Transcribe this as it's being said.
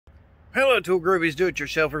Hello tool groupies,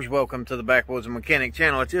 do-it-yourselfers, welcome to the Backwoods Mechanic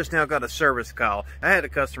channel. I just now got a service call. I had a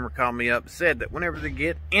customer call me up, said that whenever they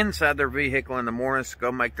get inside their vehicle in the mornings to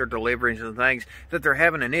go make their deliveries and things, that they're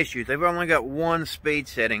having an issue. They've only got one speed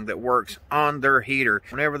setting that works on their heater.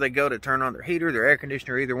 Whenever they go to turn on their heater, their air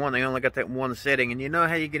conditioner, either one, they only got that one setting. And you know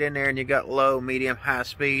how you get in there and you got low, medium, high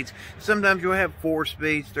speeds. Sometimes you'll have 4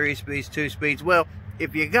 speeds, 3 speeds, 2 speeds. Well,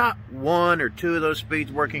 if you got 1 or 2 of those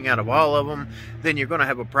speeds working out of all of them, then you're going to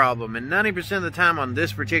have a problem. And 90% of the time on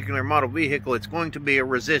this particular model vehicle, it's going to be a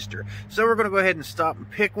resistor. So we're going to go ahead and stop and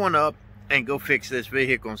pick one up and go fix this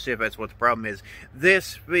vehicle and see if that's what the problem is.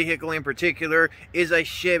 This vehicle in particular is a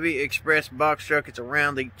Chevy Express box truck. It's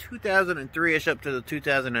around the 2003-ish up to the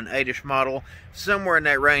 2008-ish model, somewhere in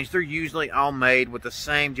that range. They're usually all made with the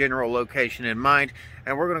same general location in mind.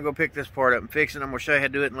 And we're going to go pick this part up and fix it. I'm going to show you how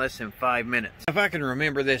to do it in less than 5 minutes. If I can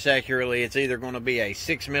remember this accurately, it's either going to be a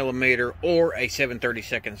 6mm or a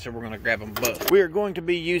 7/32. So we're going to grab them both. We are going to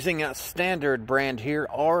be using a standard brand here,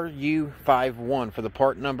 RU51 for the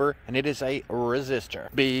part number, and it is a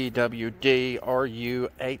resistor.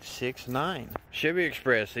 BWD-RU869. Chevy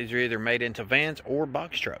Express. These are either made into vans or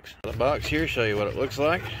box trucks. The box here, show you what it looks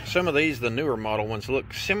like. Some of these, the newer model ones,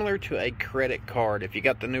 look similar to a credit card. If you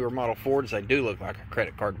got the newer model Fords, they do look like a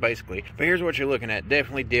credit card basically. But here's what you're looking at.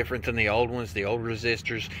 Definitely different than the old ones. The old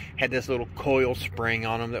resistors had this little coil spring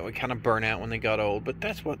on them that would kind of burn out when they got old. But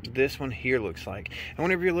that's what this one here looks like. And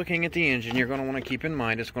whenever you're looking at the engine, you're going to want to keep in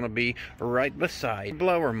mind it's going to be right beside the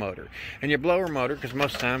blower motor. And your blower motor, because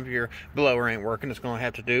most of the time your blower ain't working, it's going to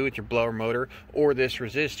have to do with your blower motor or this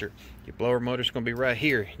resistor. Your blower motor is going to be right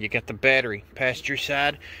here. You got the battery past your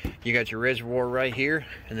side. You got your reservoir right here.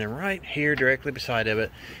 And then right here, directly beside of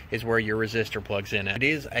it, is where your resistor plugs in at. It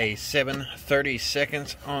is a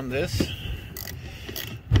 7/32 on this.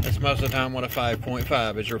 That's most of the time what a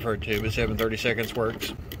 5.5 is referred to, but 7/32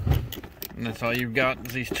 works. And that's all you've got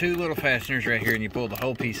is these 2 little fasteners right here, and you pull the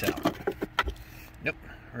whole piece out. Yep.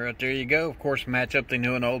 Right there you go. Of course, match up the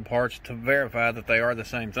new and old parts to verify that they are the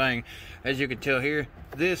same thing. As you can tell here,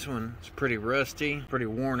 this one is pretty rusty, pretty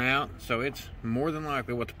worn out, so it's more than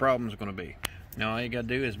likely what the problem is going to be. Now all you got to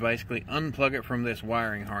do is basically unplug it from this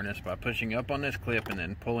wiring harness by pushing up on this clip and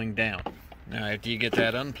then pulling down. Now after you get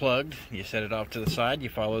that unplugged, you set it off to the side, you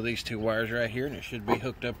follow these 2 wires right here, and it should be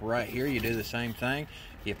hooked up right here. You do the same thing.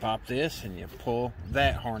 You pop this and you pull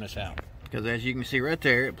that harness out. Because as you can see right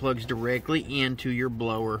there, it plugs directly into your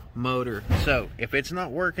blower motor. So if it's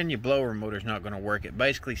not working, your blower motor's not going to work. It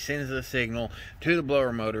basically sends the signal to the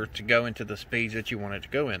blower motor to go into the speeds that you want it to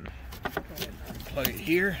go in. Plug it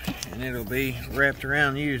here, and it'll be wrapped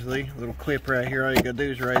around usually. A little clip right here. All you gotta do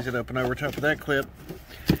is raise it up and over top of that clip,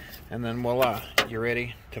 and then voila, you're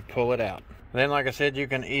ready to pull it out. Then, like I said, you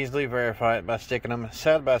can easily verify it by sticking them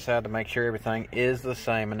side by side to make sure everything is the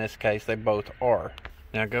same. In this case, they both are.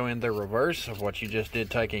 Now go in the reverse of what you just did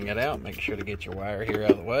taking it out. Make sure to get your wire here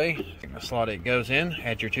out of the way. The slot it goes in,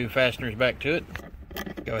 add your 2 fasteners back to it.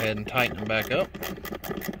 Go ahead and tighten them back up.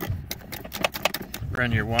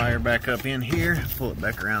 Run your wire back up in here, pull it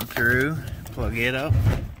back around through, plug it up.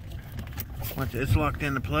 Once it's locked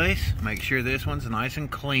into place, make sure this one's nice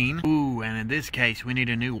and clean. Ooh, and in this case, we need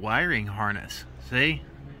a new wiring harness. See?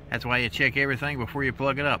 That's why you check everything before you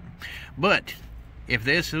plug it up. But if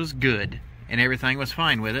this was good and everything was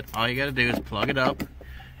fine with it, all you gotta do is plug it up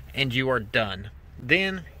and you are done.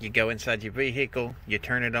 Then you go inside your vehicle, you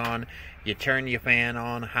turn it on, you turn your fan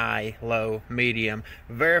on, high, low, medium,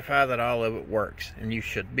 verify that all of it works, and you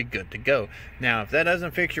should be good to go. Now, if that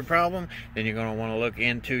doesn't fix your problem, then you're going to want to look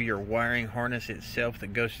into your wiring harness itself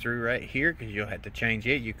that goes through right here, because you'll have to change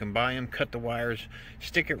it. You can buy them, cut the wires,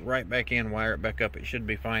 stick it right back in, wire it back up, it should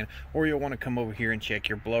be fine. Or you'll want to come over here and check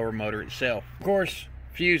your blower motor itself. Of course,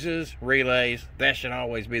 fuses, relays, that should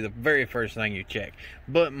always be the very first thing you check.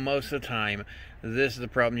 But most of the time, this is the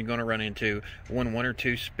problem you're going to run into when 1 or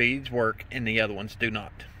 2 speeds work and the other ones do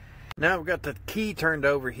not. Now I've got the key turned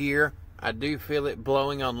over here. I do feel it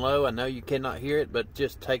blowing on low. I know you cannot hear it, but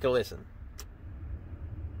just take a listen.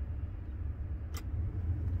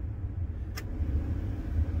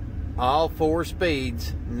 All 4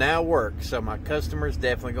 speeds now work, so my customer is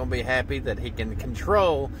definitely going to be happy that he can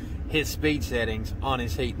control his speed settings on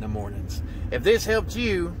his heat in the mornings. If this helped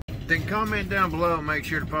you, then comment down below and make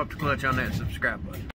sure to pop the clutch on that subscribe button.